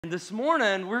This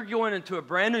morning, we're going into a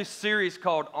brand new series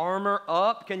called Armor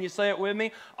Up. Can you say it with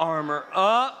me? Armor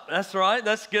Up. That's right.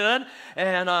 That's good.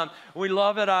 And we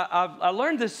love it. I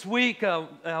learned this week,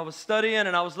 I was studying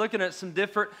and I was looking at some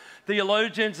different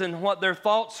theologians and what their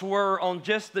thoughts were on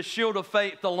just the shield of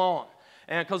faith alone.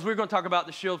 And because we're going to talk about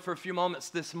the shield for a few moments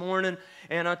this morning.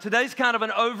 And today's kind of an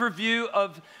overview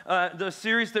of the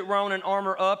series that we're on in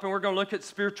Armor Up. And we're going to look at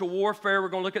spiritual warfare. We're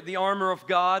going to look at the armor of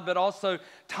God, but also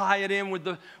tie it in with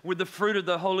the fruit of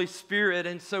the Holy Spirit.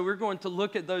 And so we're going to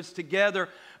look at those together.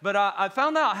 But I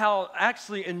found out how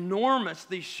actually enormous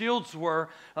these shields were.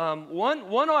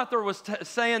 One author was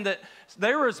saying that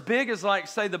they were as big as, like,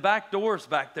 say, the back doors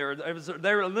back there.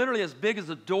 They were literally as big as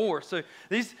a door. So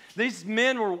these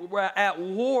men were at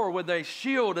war with a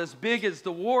shield as big as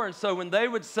the war. And so when they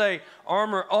would say,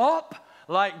 armor up,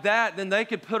 like that, then they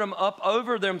could put them up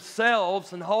over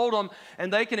themselves and hold them,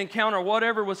 and they could encounter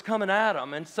whatever was coming at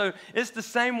them. And so it's the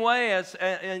same way as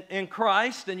in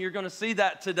Christ, and you're going to see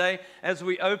that today as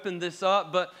we open this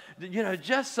up. But, you know,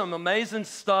 just some amazing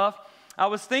stuff. I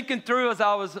was thinking through as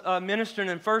I was ministering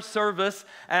in first service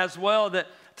as well that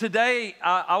today,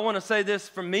 I want to say this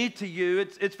from me to you.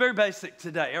 It's very basic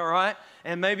today, all right?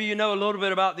 And maybe you know a little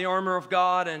bit about the armor of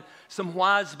God and some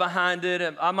whys behind it.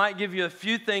 And I might give you a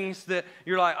few things that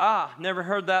you're like, never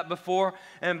heard that before.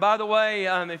 And by the way,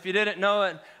 if you didn't know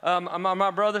it,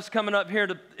 my brother's coming up here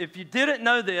if you didn't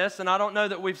know this, and I don't know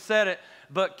that we've said it,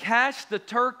 but Cash the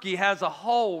Turkey has a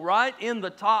hole right in the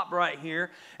top right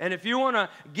here. And if you want to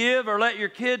give or let your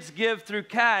kids give through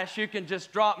Cash, you can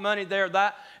just drop money there.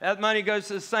 That money goes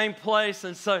to the same place.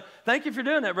 And so thank you for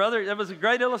doing that, brother. That was a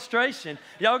great illustration.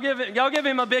 Y'all give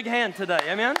him a big hand today.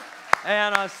 Amen?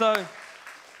 And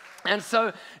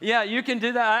so, yeah, you can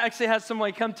do that. I actually had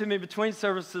somebody come to me between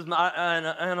services,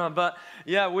 but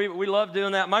yeah, we love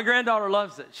doing that. My granddaughter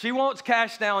loves it. She wants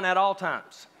cash down at all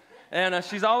times. And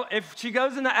if she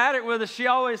goes in the attic with us, she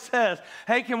always says,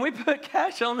 hey, can we put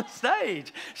Cash on the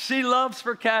stage? She loves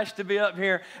for Cash to be up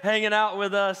here hanging out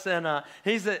with us, and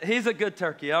he's a good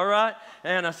turkey, all right?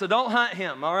 And so don't hunt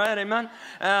him, all right, amen?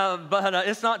 But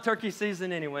it's not turkey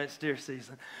season anyway, it's deer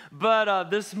season. But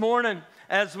this morning,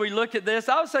 as we look at this,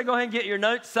 I would say go ahead and get your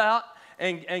notes out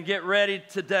and get ready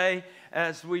today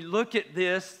as we look at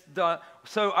this.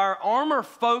 So our armor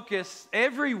focus,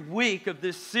 every week of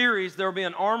this series, there will be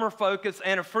an armor focus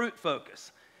and a fruit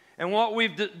focus. And what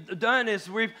we've done is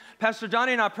Pastor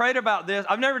Johnny and I prayed about this.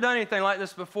 I've never done anything like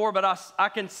this before, but I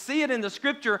can see it in the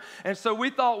scripture. And so we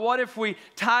thought, what if we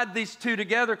tied these two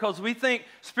together? Because we think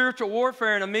spiritual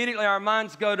warfare, and immediately our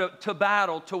minds go to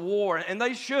battle, to war. And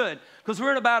they should, because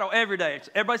we're in a battle every day.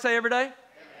 Everybody say every day?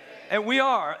 And we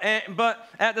are, but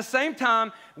at the same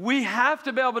time, we have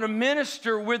to be able to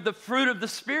minister with the fruit of the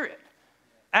Spirit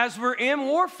as we're in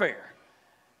warfare.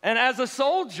 And as a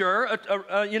soldier,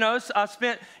 I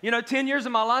spent 10 years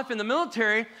of my life in the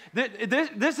military.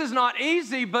 This is not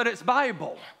easy, but it's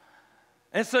Bible.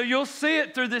 And so you'll see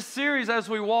it through this series as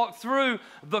we walk through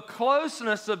the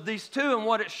closeness of these two and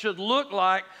what it should look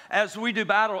like as we do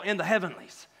battle in the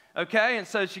heavenlies. Okay, and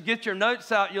so as you get your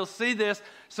notes out, you'll see this.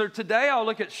 So today I'll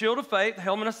look at shield of faith,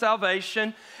 helmet of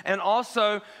salvation, and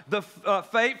also the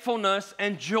faithfulness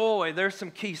and joy. There's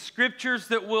some key scriptures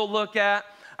that we'll look at.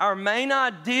 Our main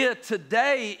idea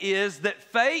today is that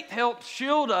faith helps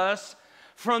shield us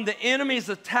from the enemy's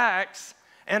attacks,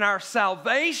 and our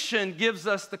salvation gives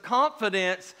us the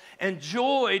confidence and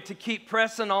joy to keep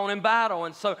pressing on in battle.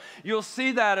 And so you'll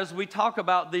see that as we talk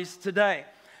about these today.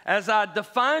 As I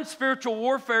define spiritual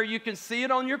warfare, you can see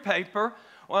it on your paper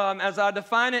as I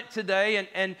define it today.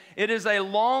 And it is a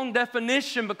long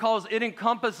definition because it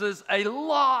encompasses a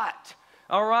lot.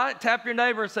 All right? Tap your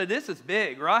neighbor and say, this is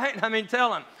big, right? I mean,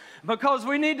 tell him. Because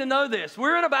we need to know this.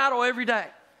 We're in a battle every day.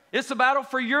 It's a battle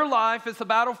for your life. It's a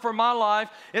battle for my life.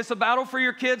 It's a battle for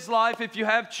your kids' life if you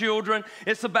have children.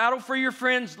 It's a battle for your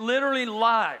friends' literally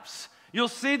lives. You'll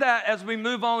see that as we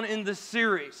move on in this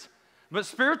series. But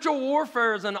spiritual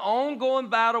warfare is an ongoing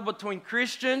battle between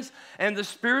Christians and the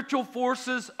spiritual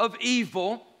forces of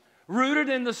evil, rooted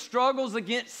in the struggles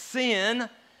against sin,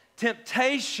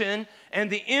 temptation, and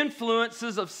the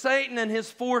influences of Satan and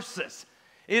his forces.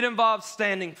 It involves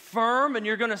standing firm, and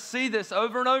you're going to see this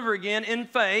over and over again in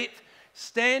faith.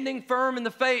 Standing firm in the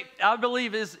faith, I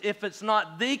believe, is, if it's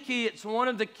not the key, it's one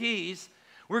of the keys.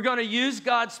 We're going to use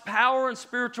God's power and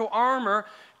spiritual armor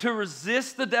to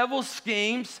resist the devil's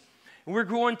schemes. We're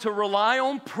going to rely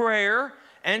on prayer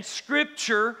and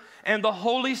Scripture and the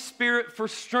Holy Spirit for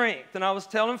strength. And I was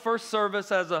telling first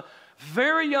service, as a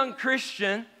very young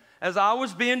Christian, as I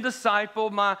was being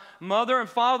discipled, my mother and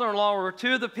father-in-law were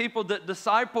two of the people that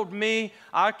discipled me,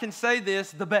 I can say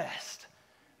this, the best.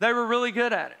 They were really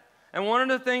good at it. And one of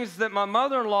the things that my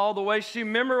mother-in-law, the way she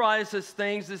memorizes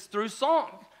things is through song.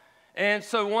 And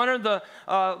so one of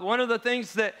the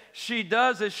things that she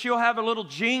does is she'll have a little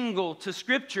jingle to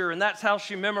Scripture, and that's how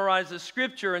she memorizes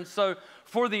Scripture. And so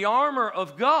for the armor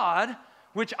of God,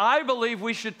 which I believe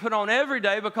we should put on every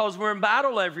day because we're in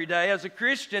battle every day as a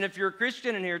Christian. If you're a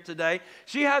Christian in here today,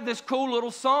 she had this cool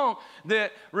little song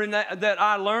that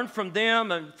I learned from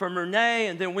them and from Renee,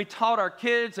 and then we taught our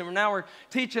kids, and now we're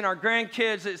teaching our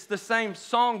grandkids. It's the same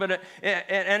song, but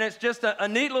it's just a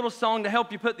neat little song to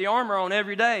help you put the armor on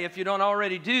every day if you don't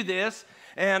already do this.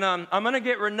 And I'm going to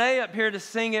get Renee up here to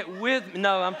sing it with me.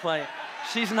 No, I'm playing.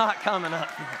 She's not coming up.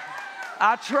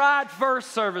 I tried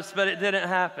first service, but it didn't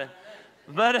happen.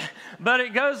 But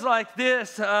it goes like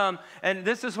this, and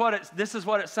this is what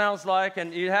it sounds like,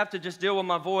 and you have to just deal with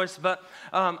my voice. But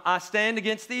I stand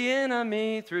against the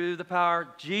enemy through the power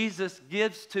Jesus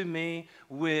gives to me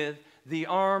with the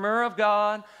armor of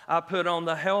God. I put on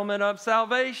the helmet of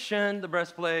salvation, the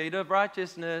breastplate of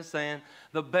righteousness, and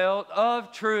the belt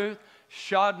of truth.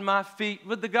 Shod my feet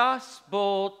with the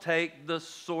gospel, take the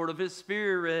sword of his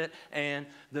spirit and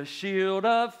the shield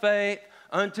of faith.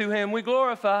 Unto him we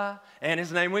glorify, and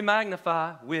his name we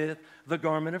magnify with the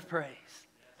garment of praise.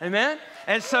 Amen?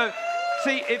 And so,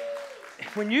 see,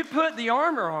 when you put the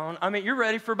armor on, I mean, you're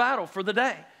ready for battle for the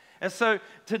day. And so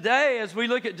today, as we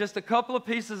look at just a couple of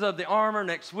pieces of the armor,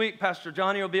 next week, Pastor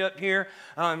Johnny will be up here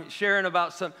sharing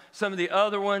about some of the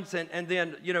other ones, and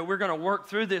then, we're going to work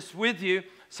through this with you.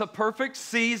 It's a perfect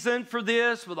season for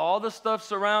this with all the stuff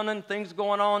surrounding, things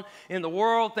going on in the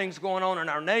world, things going on in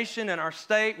our nation and our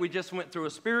state. We just went through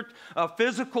a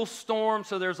physical storm,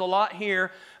 so there's a lot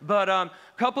here. But a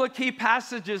couple of key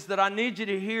passages that I need you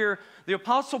to hear. The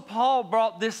Apostle Paul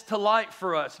brought this to light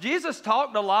for us. Jesus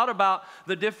talked a lot about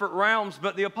the different realms,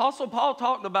 but the Apostle Paul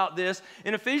talked about this.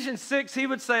 In Ephesians 6, he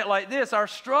would say it like this: our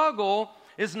struggle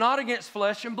is not against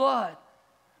flesh and blood.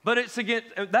 But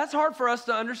that's hard for us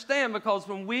to understand, because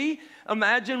when we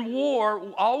imagine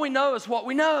war, all we know is what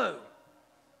we know.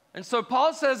 And so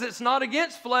Paul says it's not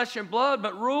against flesh and blood,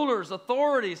 but rulers,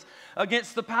 authorities,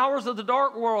 against the powers of the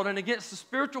dark world and against the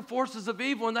spiritual forces of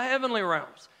evil in the heavenly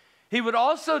realms. He would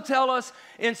also tell us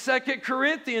in 2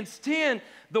 Corinthians 10,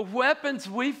 the weapons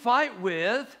we fight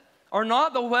with are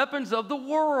not the weapons of the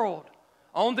world.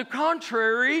 On the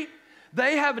contrary,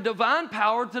 they have a divine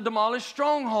power to demolish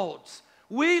strongholds.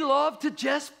 We love to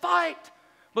just fight.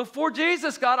 Before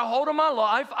Jesus got a hold of my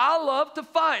life, I love to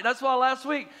fight. That's why last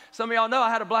week, some of y'all know I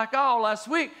had a black eye all last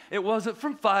week. It wasn't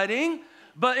from fighting,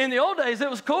 but in the old days, it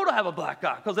was cool to have a black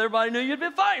eye because everybody knew you'd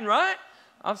been fighting, right?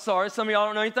 I'm sorry, some of y'all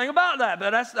don't know anything about that,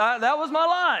 but that was my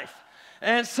life.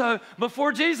 And so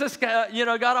before Jesus got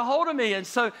a hold of me,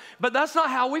 but that's not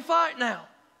how we fight now.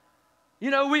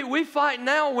 We fight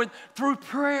now through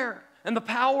prayer. And the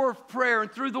power of prayer,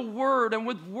 and through the word, and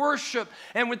with worship,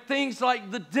 and with things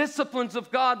like the disciplines of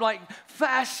God, like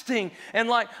fasting, and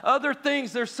like other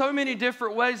things. There's so many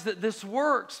different ways that this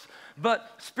works. But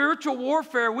spiritual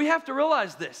warfare, we have to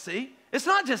realize this, see? It's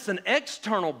not just an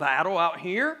external battle out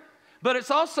here, but it's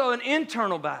also an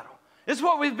internal battle. It's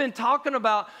what we've been talking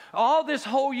about all this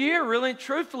whole year, really and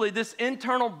truthfully, this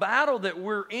internal battle that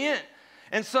we're in.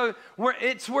 And so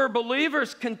it's where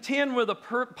believers contend with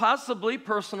possibly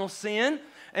personal sin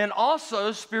and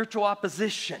also spiritual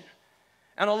opposition.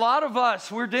 And a lot of us,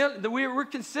 we're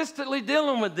consistently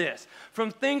dealing with this,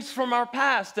 from things from our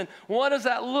past, and what does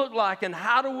that look like, and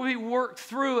how do we work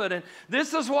through it? And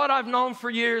this is what I've known for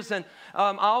years, and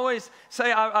I always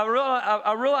say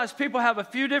I realize people have a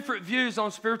few different views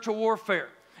on spiritual warfare.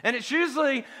 And it's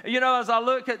usually, as I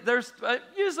look at, there's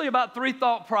usually about 3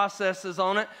 thought processes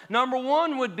on it. Number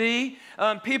one would be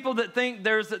people that think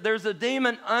there's a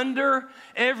demon under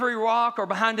every rock or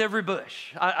behind every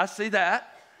bush. I see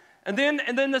that. And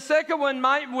then the second one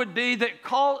would be that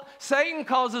Satan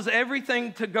causes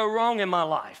everything to go wrong in my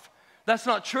life. That's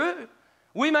not true.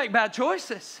 We make bad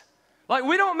choices. Like,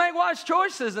 we don't make wise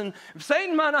choices, and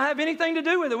Satan might not have anything to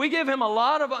do with it. We give him a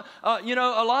lot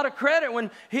of credit when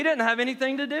he didn't have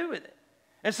anything to do with it.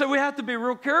 And so we have to be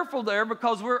real careful there,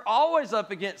 because we're always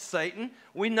up against Satan.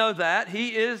 We know that. He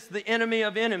is the enemy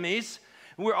of enemies.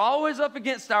 We're always up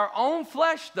against our own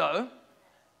flesh, though,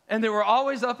 and then we're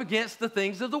always up against the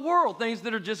things of the world, things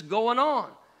that are just going on.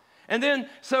 And then,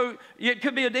 so it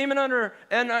could be a demon under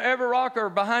every rock or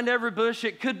behind every bush.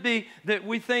 It could be that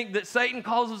we think that Satan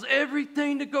causes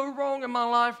everything to go wrong in my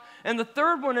life. And the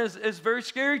third one is very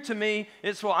scary to me.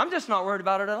 I'm just not worried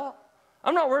about it at all.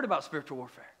 I'm not worried about spiritual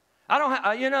warfare.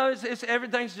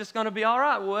 Everything's just going to be all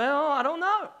right. Well, I don't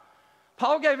know.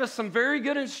 Paul gave us some very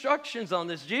good instructions on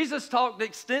this. Jesus talked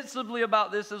extensively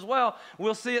about this as well.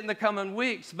 We'll see it in the coming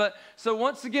weeks. But so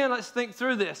once again, let's think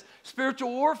through this.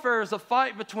 Spiritual warfare is a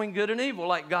fight between good and evil,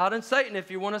 like God and Satan, if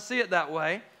you want to see it that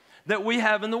way, that we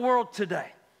have in the world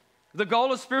today. The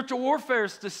goal of spiritual warfare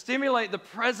is to stimulate the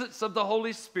presence of the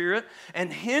Holy Spirit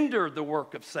and hinder the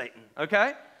work of Satan,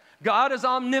 okay? God is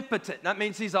omnipotent. That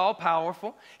means he's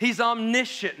all-powerful. He's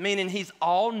omniscient, meaning he's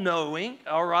all-knowing,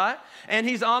 all right? And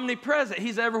he's omnipresent.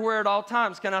 He's everywhere at all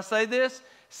times. Can I say this?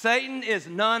 Satan is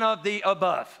none of the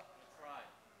above.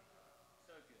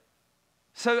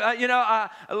 So,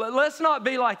 let's not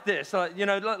be like this.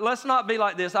 Let's not be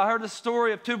like this. I heard the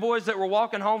story of two boys that were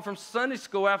walking home from Sunday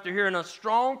school after hearing a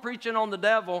strong preaching on the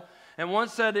devil, and one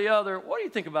said to the other, "What do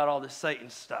you think about all this Satan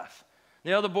stuff?"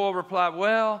 The other boy replied,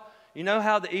 "Well, you know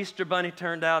how the Easter bunny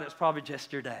turned out? It's probably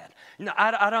just your dad."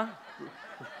 I don't.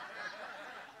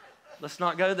 Let's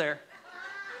not go there.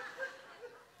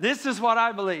 This is what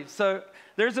I believe. So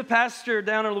there's a pastor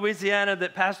down in Louisiana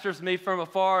that pastors me from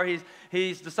afar.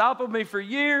 He's discipled me for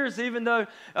years, even though,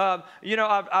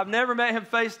 I've never met him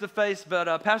face to face,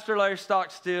 but Pastor Larry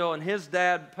Stockstill and his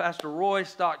dad, Pastor Roy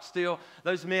Stockstill,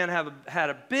 those men have had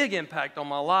a big impact on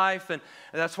my life, and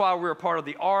that's why we're a part of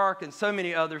the Ark and so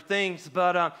many other things.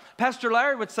 But Pastor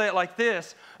Larry would say it like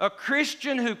this: a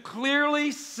Christian who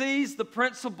clearly sees the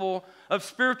principle of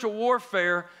spiritual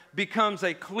warfare becomes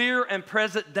a clear and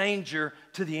present danger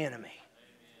to the enemy. Amen.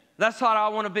 That's what I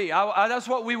want to be. That's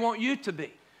what we want you to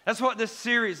be. That's what this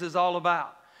series is all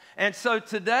about. And so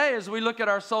today, as we look at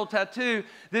our soul tattoo,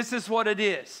 this is what it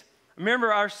is.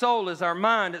 Remember, our soul is our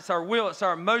mind, it's our will, it's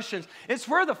our emotions. It's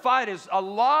where the fight is, a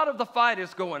lot of the fight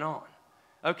is going on.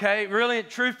 Okay, really,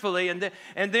 truthfully, and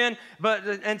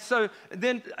so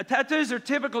tattoos are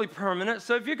typically permanent.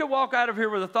 So if you could walk out of here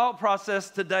with a thought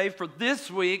process today for this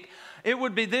week, it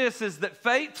would be this: is that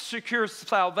faith secures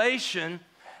salvation,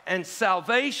 and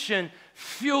salvation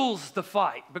fuels the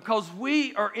fight, because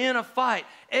we are in a fight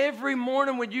every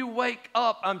morning when you wake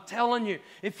up. I'm telling you,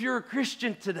 if you're a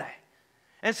Christian today.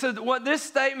 And so what this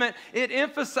statement, it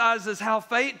emphasizes how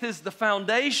faith is the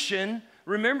foundation.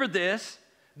 Remember this.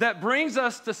 That brings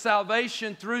us to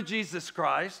salvation through Jesus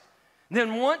Christ.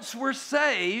 Then once we're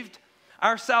saved,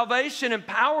 our salvation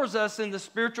empowers us in the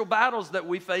spiritual battles that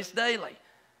we face daily.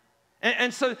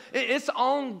 And so it's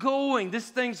ongoing. This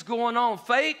thing's going on.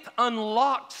 Faith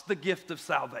unlocks the gift of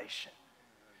salvation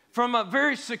from a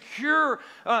very secure,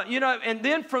 and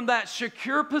then from that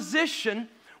secure position,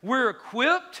 we're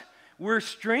equipped, we're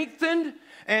strengthened,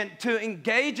 and to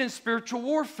engage in spiritual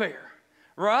warfare.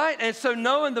 Right? And so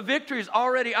knowing the victory is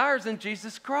already ours in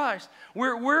Jesus Christ.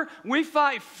 We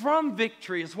fight from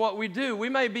victory is what we do. We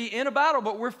may be in a battle,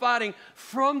 but we're fighting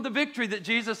from the victory that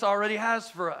Jesus already has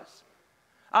for us.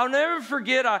 I'll never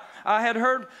forget, I had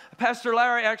heard Pastor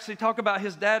Larry actually talk about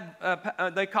his dad.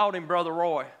 They called him Brother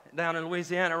Roy down in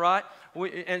Louisiana, right?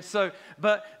 He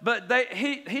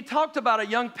talked about a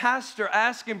young pastor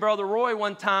asking Brother Roy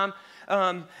one time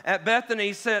at Bethany,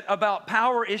 he said, about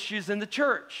power issues in the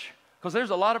church. Because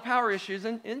there's a lot of power issues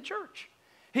in church.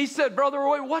 He said, "Brother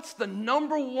Roy, what's the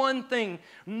number one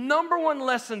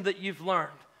lesson that you've learned?"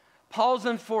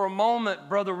 Pausing for a moment,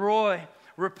 Brother Roy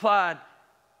replied,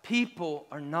 "People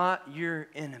are not your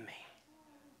enemy."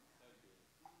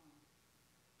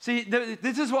 See,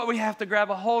 this is what we have to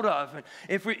grab a hold of. And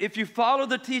if you follow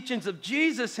the teachings of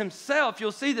Jesus himself,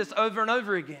 you'll see this over and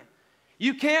over again.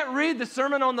 You can't read the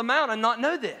Sermon on the Mount and not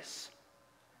know this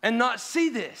and not see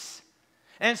this.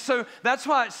 And so that's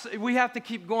why we have to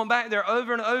keep going back there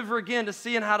over and over again to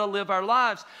seeing how to live our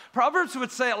lives. Proverbs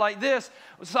would say it like this.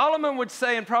 Solomon would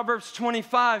say in Proverbs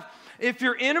 25, if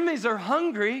your enemies are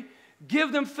hungry,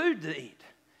 give them food to eat.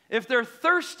 If they're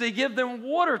thirsty, give them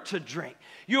water to drink.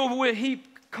 You will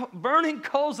heap burning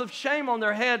coals of shame on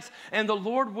their heads, and the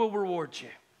Lord will reward you.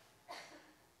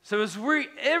 So as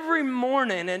every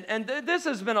morning, and this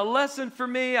has been a lesson for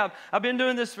me. I've been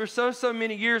doing this for so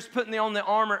many years, putting on the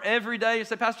armor every day. You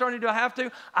say, "Pastor Rodney, do I have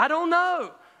to?" I don't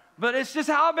know. But it's just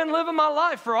how I've been living my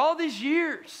life for all these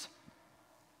years.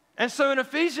 And so in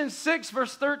Ephesians 6,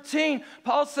 verse 13,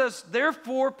 Paul says,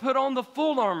 "Therefore put on the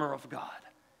full armor of God."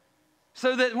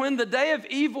 So that when the day of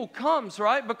evil comes,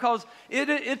 right? Because you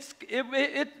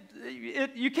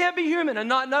can't be human and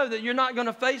not know that you're not going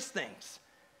to face things.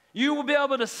 You will be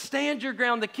able to stand your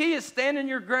ground. The key is standing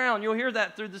your ground. You'll hear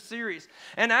that through the series.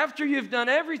 And after you've done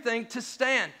everything, to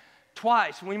stand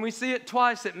twice. When we see it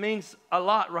twice, it means a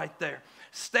lot right there.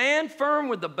 Stand firm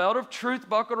with the belt of truth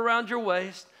buckled around your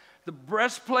waist, the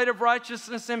breastplate of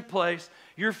righteousness in place,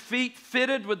 your feet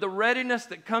fitted with the readiness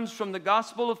that comes from the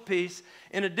gospel of peace.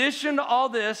 In addition to all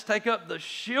this, take up the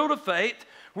shield of faith,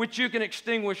 which you can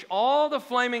extinguish all the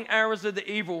flaming arrows of the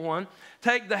evil one.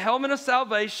 Take the helmet of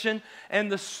salvation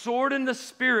and the sword in the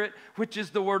Spirit, which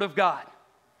is the word of God.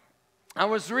 I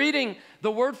was reading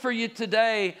the word for you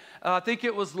today, I think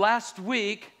it was last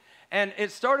week, and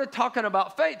it started talking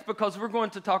about faith because we're going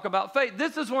to talk about faith.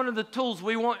 This is one of the tools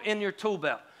we want in your tool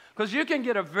belt because you can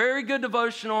get a very good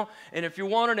devotional, and if you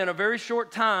want it in a very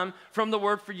short time, from the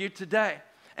word for you today.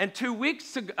 And 2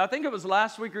 weeks ago, I think it was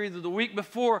last week or either the week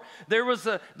before, there was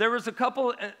a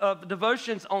couple of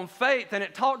devotions on faith, and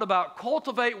it talked about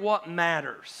cultivate what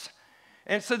matters.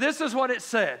 And so this is what it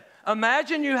said.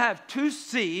 Imagine you have 2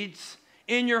 seeds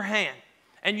in your hand,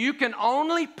 and you can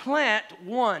only plant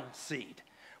 1 seed.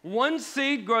 1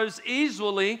 seed grows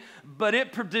easily, but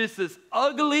it produces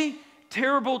ugly,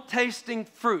 terrible tasting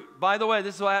fruit. By the way,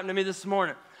 this is what happened to me this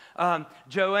morning.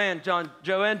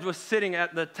 Joanne was sitting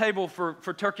at the table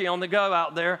for Turkey on the Go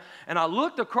out there, and I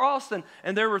looked across, and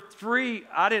there were 3,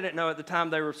 I didn't know at the time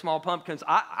they were small pumpkins.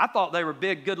 I thought they were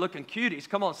big, good-looking cuties.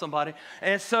 Come on, somebody.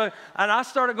 And I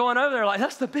started going over there like,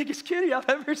 that's the biggest cutie I've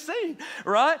ever seen,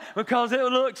 right? Because it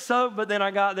looked so, but then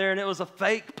I got there, and it was a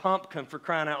fake pumpkin, for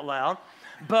crying out loud.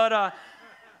 But,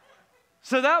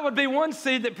 so that would be 1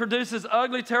 seed that produces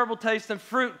ugly, terrible tasting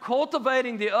fruit.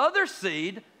 Cultivating the other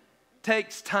seed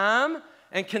takes time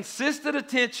and consistent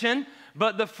attention,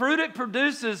 but the fruit it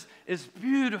produces is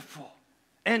beautiful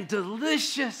and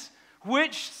delicious.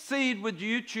 Which seed would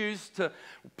you choose to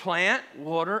plant,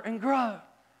 water, and grow?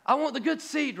 I want the good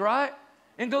seed, right?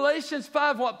 In Galatians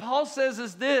 5, what Paul says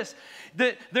is this,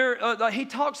 that he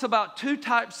talks about 2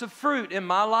 types of fruit in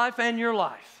my life and your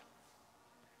life.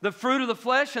 The fruit of the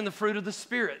flesh and the fruit of the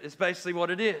Spirit is basically what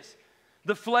it is.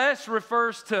 The flesh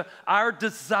refers to our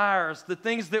desires, the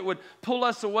things that would pull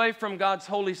us away from God's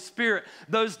Holy Spirit.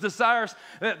 Those desires,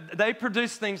 they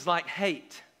produce things like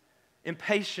hate,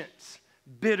 impatience,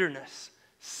 bitterness,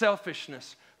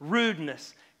 selfishness,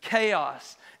 rudeness,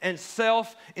 chaos, and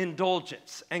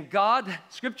self-indulgence. And God,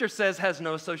 Scripture says, has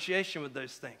no association with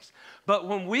those things. But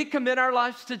when we commit our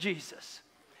lives to Jesus,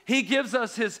 He gives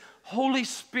us His Holy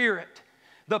Spirit.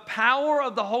 The power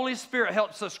of the Holy Spirit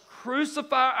helps us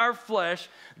crucify our flesh,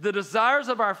 the desires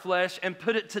of our flesh, and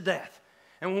put it to death.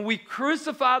 And when we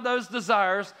crucify those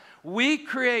desires, we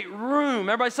create room.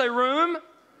 Everybody say room?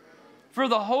 For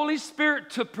the Holy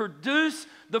Spirit to produce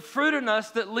the fruit in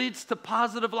us that leads to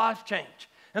positive life change.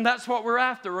 And that's what we're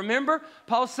after. Remember,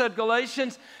 Paul said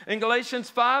in Galatians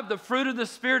 5, the fruit of the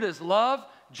Spirit is love,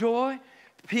 joy,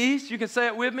 peace. You can say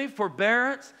it with me,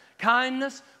 forbearance,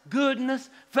 kindness, goodness,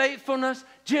 faithfulness,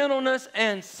 gentleness,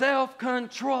 and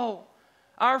self-control.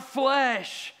 Our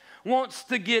flesh wants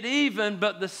to get even,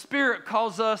 but the Spirit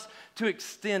calls us to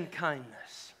extend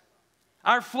kindness.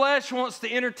 Our flesh wants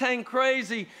to entertain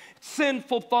crazy,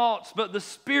 sinful thoughts, but the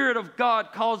Spirit of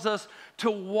God calls us to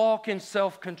walk in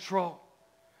self-control.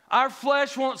 Our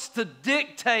flesh wants to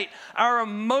dictate our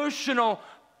emotional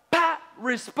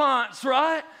response,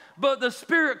 right? But the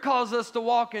Spirit calls us to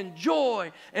walk in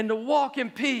joy and to walk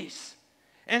in peace.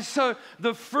 And so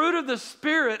the fruit of the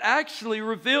Spirit actually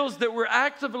reveals that we're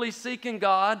actively seeking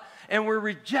God and we're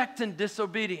rejecting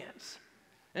disobedience.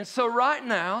 And so right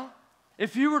now,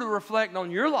 if you were to reflect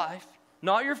on your life,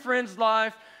 not your friend's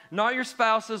life, not your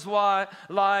spouse's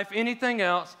life, anything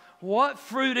else, what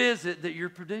fruit is it that you're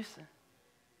producing?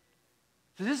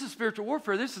 So this is spiritual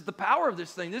warfare. This is the power of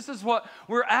this thing. This is what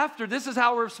we're after. This is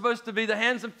how we're supposed to be the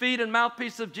hands and feet and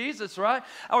mouthpiece of Jesus, right?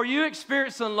 Are you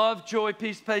experiencing love, joy,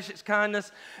 peace, patience,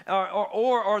 kindness,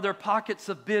 or are there pockets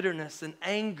of bitterness and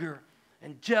anger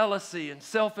and jealousy and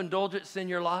self-indulgence in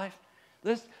your life?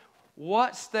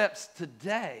 What steps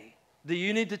today do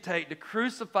you need to take to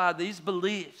crucify these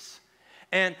beliefs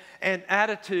and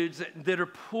attitudes that are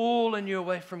pulling you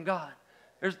away from God?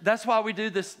 That's why we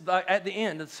do this at the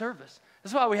end of the service.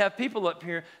 That's why we have people up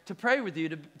here to pray with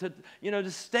you,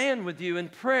 to stand with you in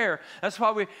prayer. That's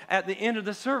why at the end of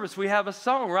the service, we have a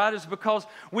song, right? It's because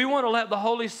we want to let the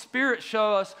Holy Spirit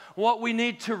show us what we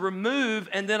need to remove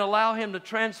and then allow Him to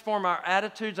transform our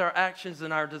attitudes, our actions,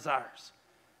 and our desires.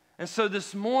 And so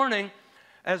this morning,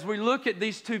 as we look at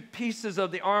these 2 pieces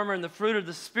of the armor and the fruit of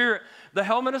the Spirit, the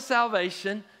helmet of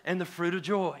salvation and the fruit of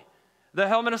joy. The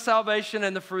helmet of salvation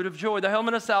and the fruit of joy. The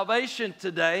helmet of salvation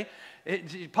today,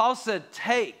 Paul said,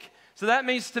 take. So that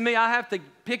means to me, I have to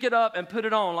pick it up and put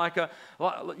it on like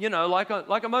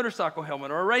a motorcycle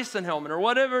helmet or a racing helmet or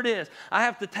whatever it is. I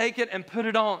have to take it and put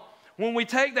it on. When we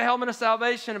take the helmet of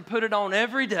salvation and put it on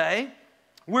every day,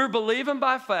 we're believing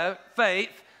by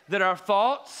faith that our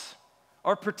thoughts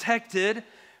are protected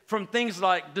from things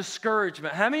like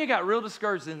discouragement. How many of you got real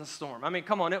discouraged in the storm? I mean,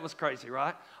 come on, it was crazy,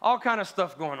 right? All kind of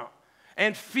stuff going on.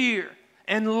 And fear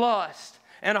and lust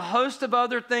and a host of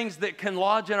other things that can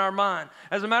lodge in our mind.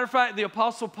 As a matter of fact, the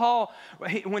Apostle Paul,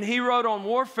 when he wrote on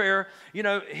warfare,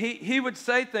 he would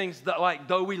say things that like,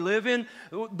 though we live in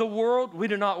the world, we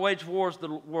do not wage wars the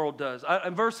world does.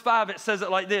 In verse 5, it says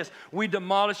it like this: we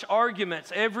demolish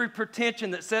arguments, every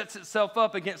pretension that sets itself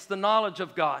up against the knowledge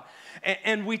of God.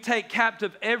 And we take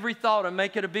captive every thought and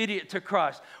make it obedient to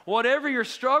Christ. Whatever your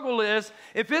struggle is,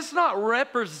 if it's not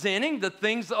representing the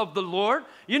things of the Lord,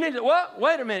 you need to, well,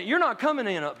 wait a minute, you're not coming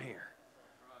in up here.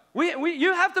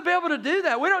 You have to be able to do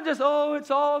that. We don't just, oh,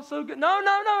 it's all so good. No,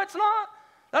 it's not.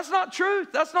 That's not truth.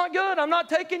 That's not good. I'm not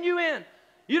taking you in.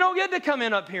 You don't get to come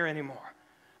in up here anymore.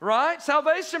 Right?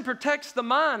 Salvation protects the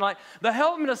mind. Like the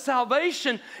helmet of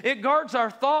salvation, it guards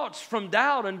our thoughts from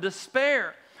doubt and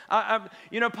despair.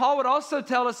 Paul would also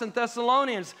tell us in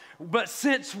Thessalonians, but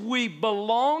since we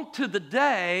belong to the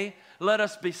day, let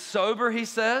us be sober, he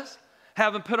says,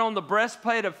 having put on the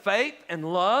breastplate of faith and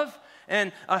love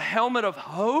and a helmet of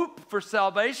hope for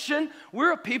salvation.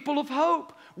 We're a people of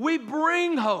hope. We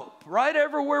bring hope right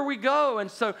everywhere we go. And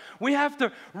so we have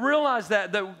to realize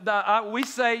that we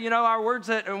say, our words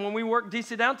that, and when we work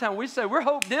DC Downtown, we say we're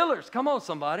hope dealers. Come on,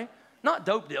 somebody. Not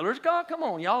dope dealers. God, come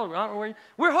on, y'all.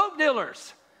 We're hope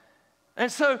dealers. And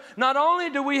so not only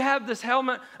do we have this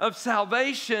helmet of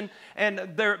salvation,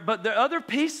 but the other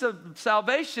piece of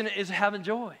salvation is having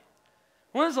joy.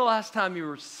 When was the last time you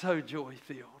were so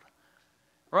joy-filled?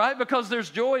 Right? Because there's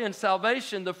joy in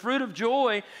salvation. The fruit of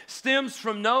joy stems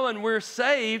from knowing we're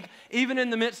saved even in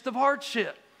the midst of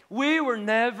hardship. We were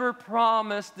never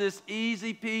promised this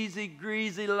easy-peasy,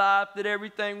 greasy life that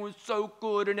everything was so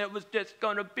good and it was just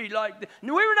going to be like this.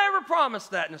 We were never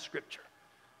promised that in the Scripture.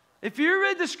 If you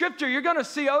read the Scripture, you're going to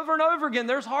see over and over again,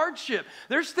 there's hardship.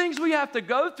 There's things we have to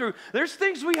go through. There's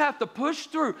things we have to push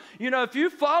through. If you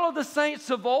follow the saints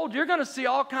of old, you're going to see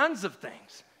all kinds of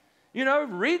things.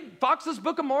 Read Fox's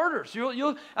Book of Martyrs.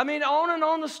 On and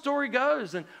on the story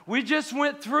goes. And we just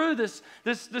went through this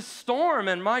storm,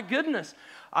 and my goodness,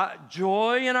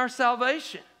 joy in our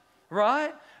salvation,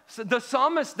 right? So the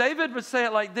psalmist, David, would say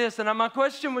it like this, and my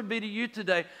question would be to you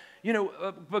today,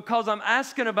 because I'm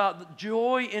asking about the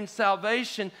joy in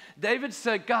salvation. David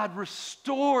said, God,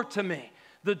 restore to me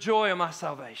the joy of my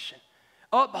salvation.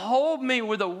 Uphold me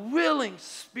with a willing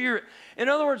spirit. In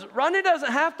other words, Rodney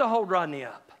doesn't have to hold Rodney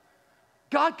up.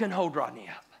 God can hold Rodney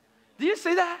up. Do you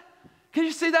see that? Can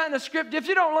you see that in the script? If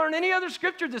you don't learn any other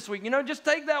scripture this week, just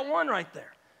take that one right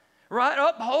there. Right?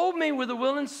 Uphold me with a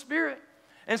willing spirit.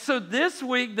 And so this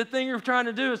week, the thing you're trying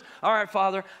to do is, all right,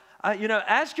 Father,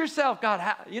 ask yourself, God,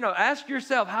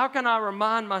 how can I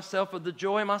remind myself of the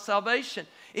joy of my salvation,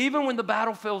 even when the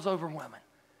battle feels overwhelming?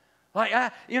 Like,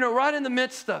 right in the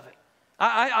midst of it.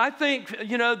 I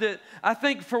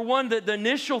think for one, that the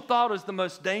initial thought is the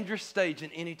most dangerous stage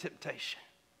in any temptation.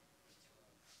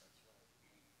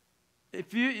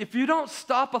 If you don't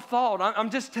stop a thought,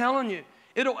 I'm just telling you,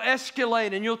 it'll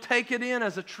escalate and you'll take it in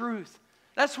as a truth.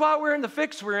 That's why we're in the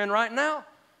fix we're in right now,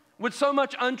 with so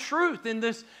much untruth in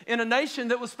a nation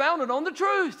that was founded on the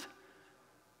truth.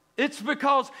 It's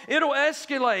because it'll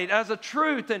escalate as a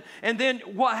truth, and then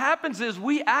what happens is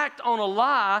we act on a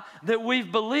lie that we've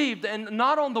believed and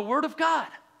not on the Word of God.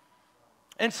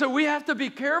 And so we have to be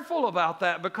careful about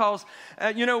that because,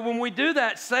 when we do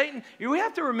that, Satan, we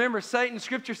have to remember Satan,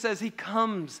 Scripture says he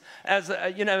comes as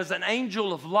an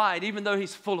angel of light, even though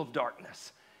he's full of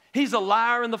darkness. He's a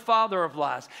liar and the father of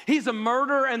lies. He's a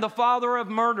murderer and the father of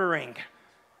murdering.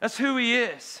 That's who he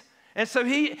is. And so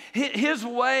his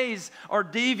ways are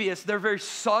devious. They're very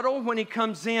subtle when he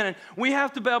comes in. And we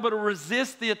have to be able to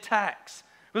resist the attacks.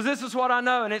 Because this is what I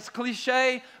know, and it's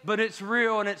cliche, but it's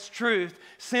real and it's truth.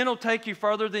 Sin will take you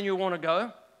further than you want to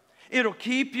go. It'll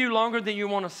keep you longer than you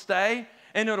want to stay.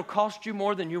 And it'll cost you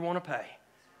more than you want to pay.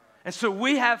 And so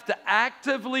we have to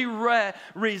actively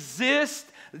resist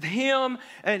him,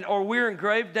 or we're in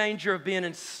grave danger of being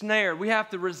ensnared. We have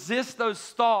to resist those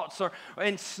thoughts or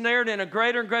ensnared in a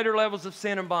greater and greater levels of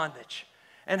sin and bondage.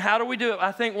 And how do we do it?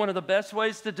 I think one of the best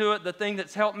ways to do it, the thing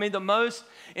that's helped me the most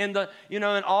in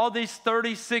all these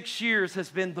 36 years has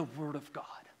been the Word of God.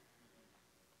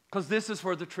 Because this is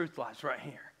where the truth lies, right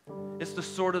here. It's the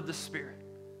sword of the Spirit.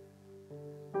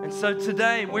 And so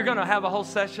today we're going to have a whole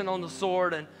session on the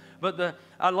sword, but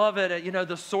I love it.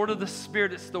 The sword of the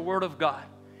Spirit, it's the Word of God.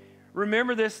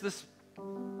 Remember this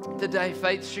today.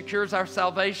 Faith secures our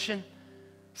salvation.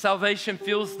 Salvation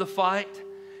fuels the fight.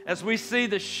 As we see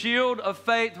the shield of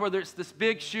faith, whether it's this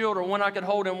big shield or one I could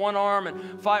hold in one arm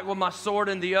and fight with my sword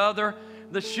in the other,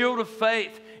 the shield of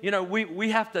faith,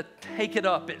 we have to take it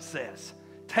up, it says.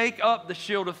 Take up the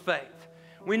shield of faith.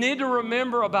 We need to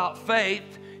remember about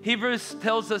faith. Hebrews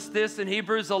tells us this in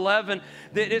Hebrews 11,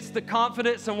 that it's the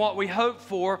confidence in what we hope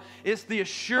for. It's the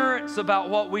assurance about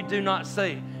what we do not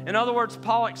see. In other words,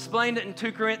 Paul explained it in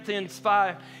 2 Corinthians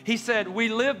 5. He said, we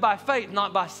live by faith,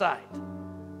 not by sight.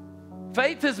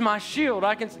 Faith is my shield.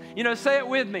 I can, say it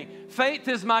with me. Faith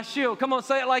is my shield. Come on,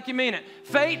 say it like you mean it.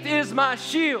 Faith is my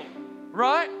shield,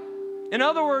 right? In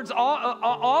other words,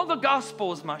 all the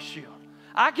gospel is my shield.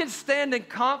 I can stand in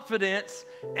confidence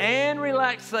and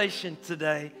relaxation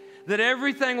today that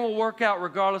everything will work out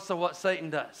regardless of what Satan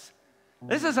does.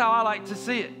 This is how I like to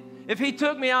see it. If he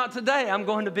took me out today, I'm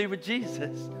going to be with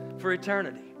Jesus for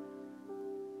eternity.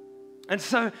 And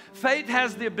so faith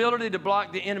has the ability to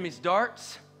block the enemy's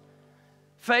darts.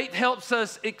 Faith helps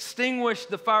us extinguish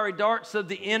the fiery darts of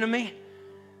the enemy,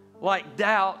 like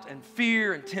doubt and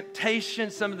fear and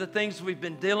temptation, some of the things we've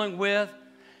been dealing with.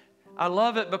 I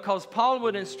love it because Paul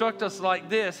would instruct us like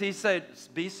this. He said,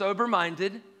 be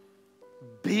sober-minded,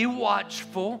 be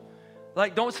watchful.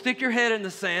 Like, don't stick your head in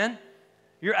the sand.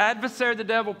 Your adversary, the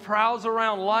devil, prowls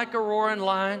around like a roaring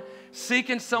lion,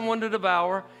 seeking someone to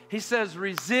devour. He says,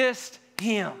 resist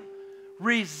him.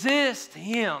 Resist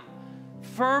him.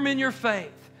 Firm in your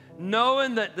faith,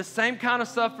 knowing that the same kind of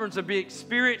sufferings will be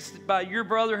experienced by your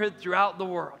brotherhood throughout the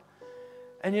world.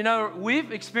 And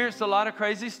we've experienced a lot of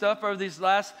crazy stuff over these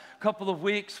last couple of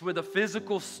weeks with a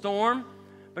physical storm.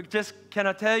 But just, can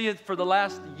I tell you, for the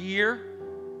last year,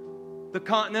 the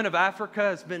continent of Africa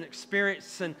has been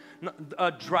experiencing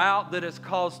a drought that has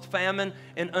caused famine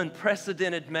in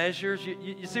unprecedented measures.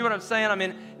 You see what I'm saying? I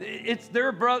mean, it's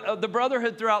the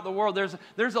brotherhood throughout the world.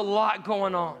 There's a lot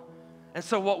going on. And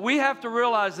so what we have to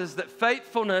realize is that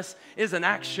faithfulness is an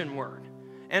action word.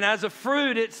 And as a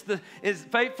fruit,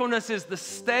 faithfulness is the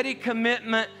steady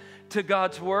commitment to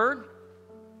God's word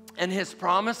and his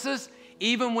promises,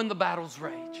 even when the battles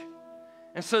rage.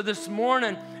 And so this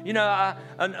morning,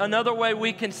 another way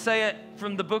we can say it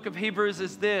from the book of Hebrews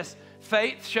is this.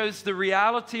 Faith shows the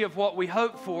reality of what we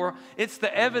hope for. It's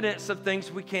the evidence of things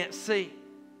we can't see.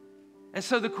 And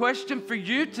so the question for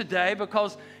you today,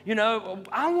 because,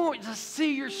 I want to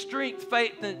see your strength,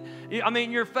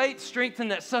 your faith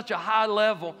strengthened at such a high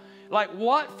level. Like,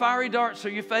 what fiery darts are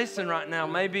you facing right now?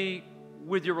 Maybe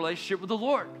with your relationship with the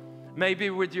Lord. Maybe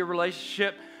with your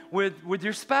relationship with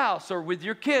your spouse or with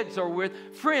your kids or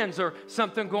with friends or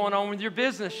something going on with your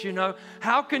business,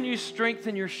 How can you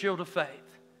strengthen your shield of faith?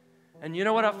 And you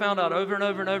know what I found out over and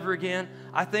over and over again?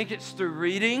 I think it's through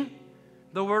reading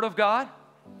the Word of God.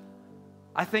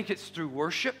 I think it's through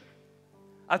worship.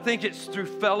 I think it's through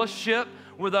fellowship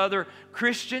with other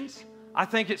Christians. I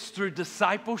think it's through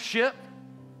discipleship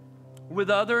with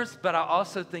others, but I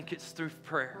also think it's through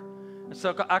prayer. And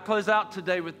so I close out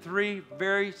today with 3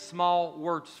 very small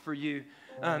words for you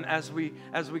as we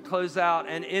close out,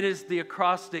 and it is the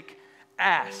acrostic,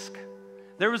 ask.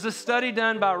 There was a study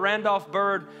done by Randolph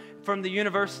Bird from the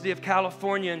University of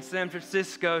California in San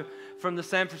Francisco, from the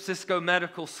San Francisco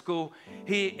Medical School.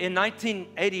 He, in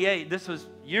 1988, this was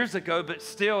years ago, but it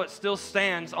still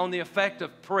stands on the effect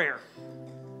of prayer.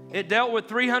 It dealt with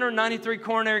 393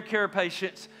 coronary care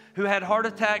patients who had heart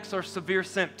attacks or severe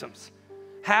symptoms.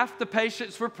 Half the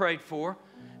patients were prayed for.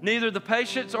 Neither the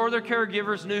patients or their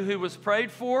caregivers knew who was prayed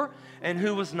for and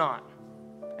who was not.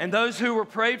 And those who were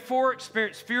prayed for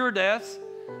experienced fewer deaths,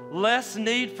 less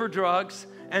need for drugs,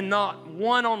 and not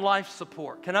one on life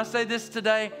support. Can I say this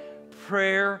today?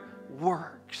 Prayer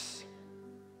works.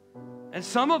 And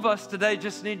some of us today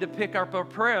just need to pick up our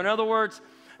prayer. In other words,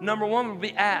 number 1 would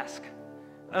be ask.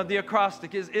 The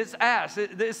acrostic is ask.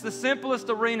 It's the simplest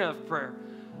arena of prayer.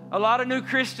 A lot of new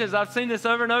Christians, I've seen this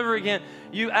over and over again.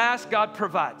 You ask, God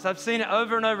provides. I've seen it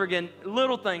over and over again.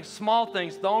 Little things, small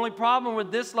things. The only problem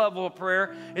with this level of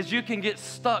prayer is you can get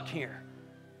stuck here.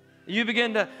 You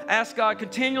begin to ask God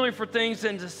continually for things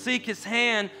and to seek his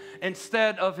hand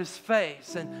instead of his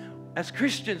face. And as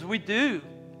Christians, we do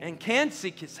and can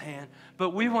seek his hand,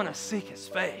 but we want to seek his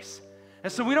face.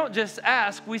 And so we don't just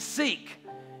ask, we seek.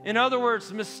 In other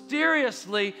words,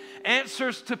 mysteriously,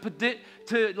 answers to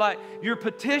your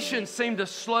petitions seem to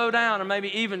slow down or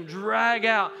maybe even drag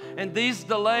out. And these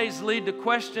delays lead to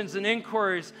questions and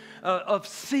inquiries of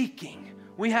seeking.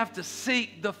 We have to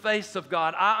seek the face of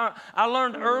God. I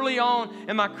learned early on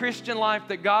in my Christian life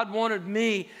that God wanted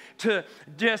me to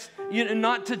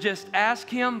not to just ask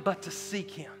him, but to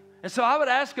seek him. And so I would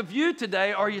ask of you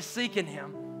today, are you seeking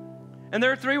him? And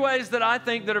there are 3 ways that I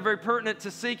think that are very pertinent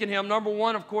to seeking him. Number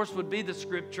 1, of course, would be the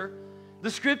Scripture.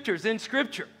 The Scriptures in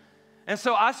Scripture. And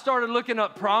so I started looking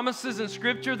up promises in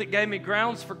Scripture that gave me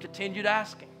grounds for continued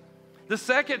asking. The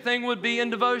second thing would be in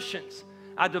devotions.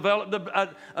 I developed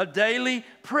a daily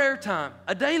prayer time,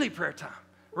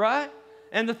 right?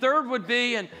 And the third would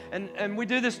be, and we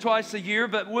do this twice a year,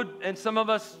 and some of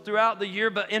us throughout the year,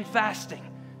 but in fasting.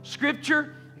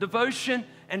 Scripture, devotion,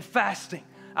 and fasting.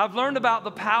 I've learned about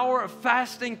the power of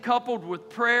fasting coupled with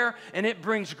prayer, and it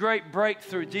brings great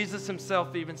breakthrough. Jesus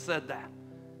himself even said that.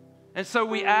 And so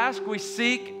we ask, we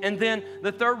seek, and then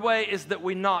the third way is that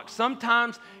we knock.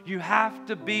 Sometimes you have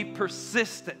to be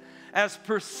persistent. As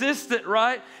persistent,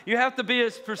 right? You have to be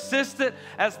as persistent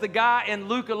as the guy in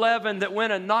Luke 11 that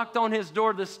went and knocked on his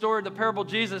door, the story, the parable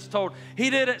Jesus told. He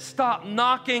didn't stop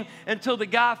knocking until the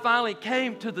guy finally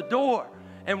came to the door.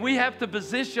 And we have to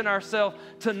position ourselves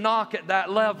to knock at that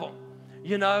level,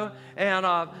 you know. And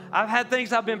I've had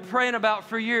things I've been praying about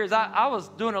for years. I was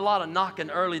doing a lot of knocking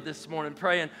early this morning,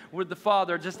 praying with the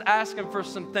Father, just asking for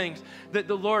some things that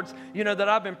the Lord's, you know, that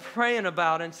I've been praying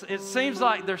about. And it seems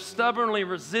like they're stubbornly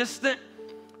resistant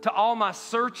to all my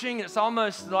searching. It's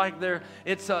almost like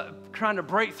it's trying to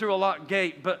break through a locked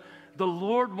gate. But the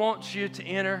Lord wants you to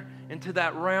enter into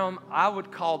that realm. I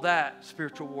would call that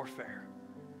spiritual warfare.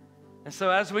 And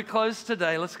so as we close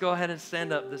today, let's go ahead and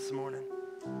stand up this morning.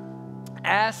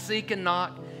 Ask, seek, and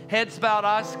knock. Heads bowed,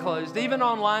 eyes closed. Even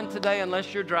online today,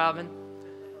 unless you're driving.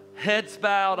 Heads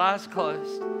bowed, eyes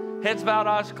closed. Heads bowed,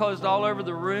 eyes closed all over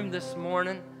the room this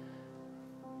morning.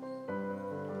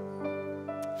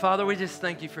 Father, we just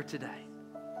thank you for today.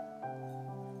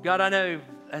 God, I know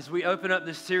as we open up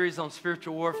this series on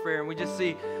spiritual warfare and we just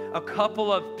see a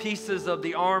couple of pieces of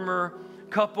the armor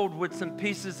coupled with some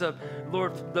pieces of,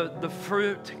 Lord, the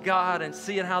fruit, God, and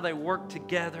seeing how they work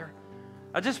together.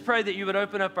 I just pray that you would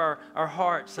open up our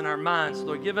hearts and our minds,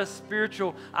 Lord. Give us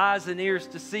spiritual eyes and ears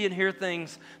to see and hear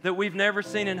things that we've never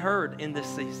seen and heard in this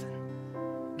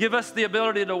season. Give us the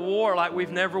ability to war like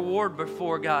we've never warred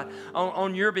before, God,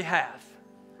 on your behalf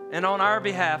and on our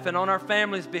behalf and on our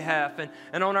family's behalf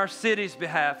and on our city's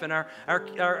behalf and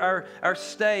our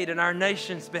state and our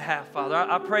nation's behalf, Father.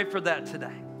 I pray for that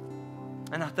today.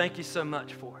 And I thank you so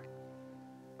much for it.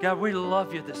 God, we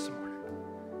love you this morning,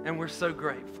 and we're so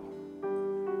grateful.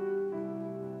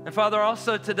 And Father,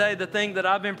 also today, the thing that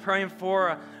I've been praying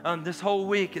for this whole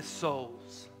week is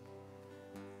souls.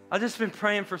 I've just been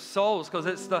praying for souls because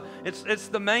it's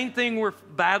the main thing we're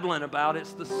battling about.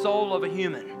 It's the soul of a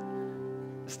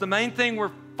human. It's the main thing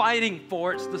we're fighting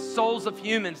for. It's the souls of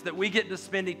humans that we get to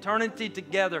spend eternity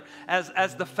together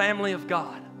as the family of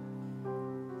God.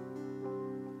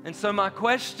 And so my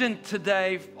question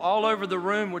today all over the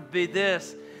room would be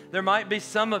this. There might be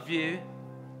some of you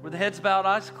with heads bowed,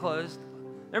 eyes closed.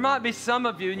 There might be some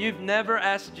of you and you've never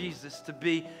asked Jesus to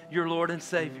be your Lord and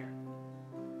Savior.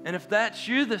 And if that's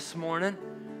you this morning,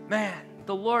 man,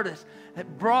 the Lord has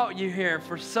brought you here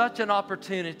for such an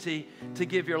opportunity to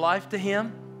give your life to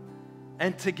Him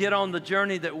and to get on the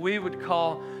journey that we would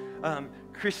call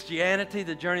Christianity,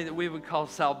 the journey that we would call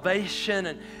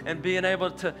salvation, and being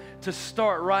able to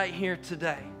start right here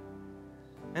today.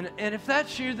 And if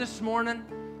that's you this morning,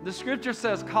 the scripture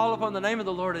says, call upon the name of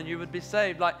the Lord and you would be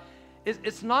saved. Like,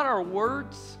 it's not our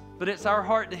words, but it's our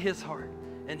heart to His heart.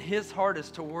 And His heart is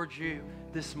towards you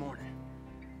this morning.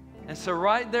 And so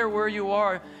right there where you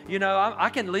are, you know, I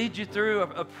can lead you through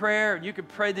a prayer and you can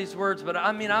pray these words, but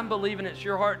I mean, I'm believing it's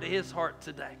your heart to His heart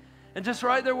today. And just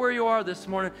right there where you are this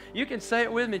morning, you can say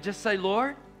it with me. Just say,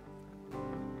 Lord.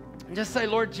 And just say,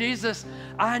 Lord Jesus,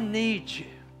 I need you.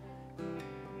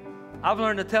 I've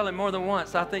learned to tell Him more than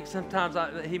once. I think sometimes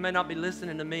He may not be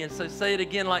listening to me. And so say it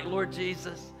again like, Lord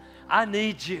Jesus, I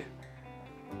need you.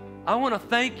 I want to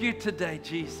thank you today,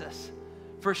 Jesus,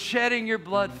 for shedding your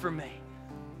blood for me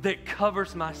that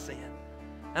covers my sin.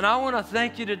 And I want to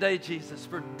thank you today, Jesus,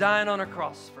 for dying on a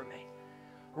cross for me.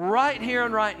 Right here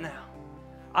and right now,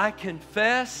 I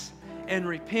confess and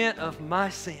repent of my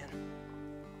sin.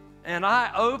 And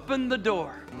I open the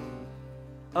door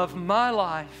of my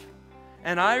life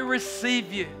and I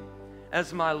receive you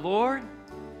as my Lord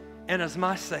and as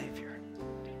my Savior.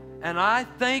 And I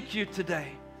thank you today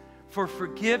for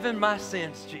forgiving my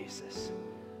sins, Jesus.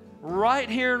 Right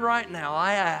here and right now,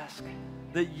 I ask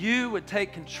that you would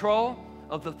take control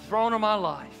of the throne of my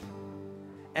life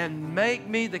and make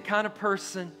me the kind of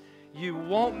person you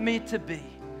want me to be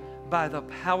by the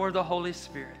power of the Holy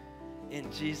Spirit.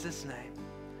 In Jesus' name,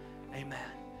 amen.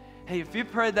 Hey, if you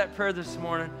prayed that prayer this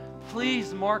morning,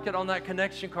 please mark it on that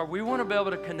connection card. We want to be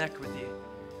able to connect with you.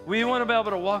 We want to be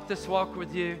able to walk this walk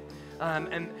with you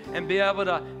and be able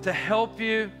to help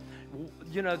you,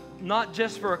 you know, not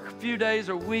just for a few days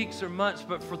or weeks or months,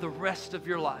 but for the rest of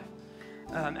your life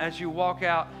as you walk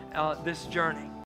out this journey.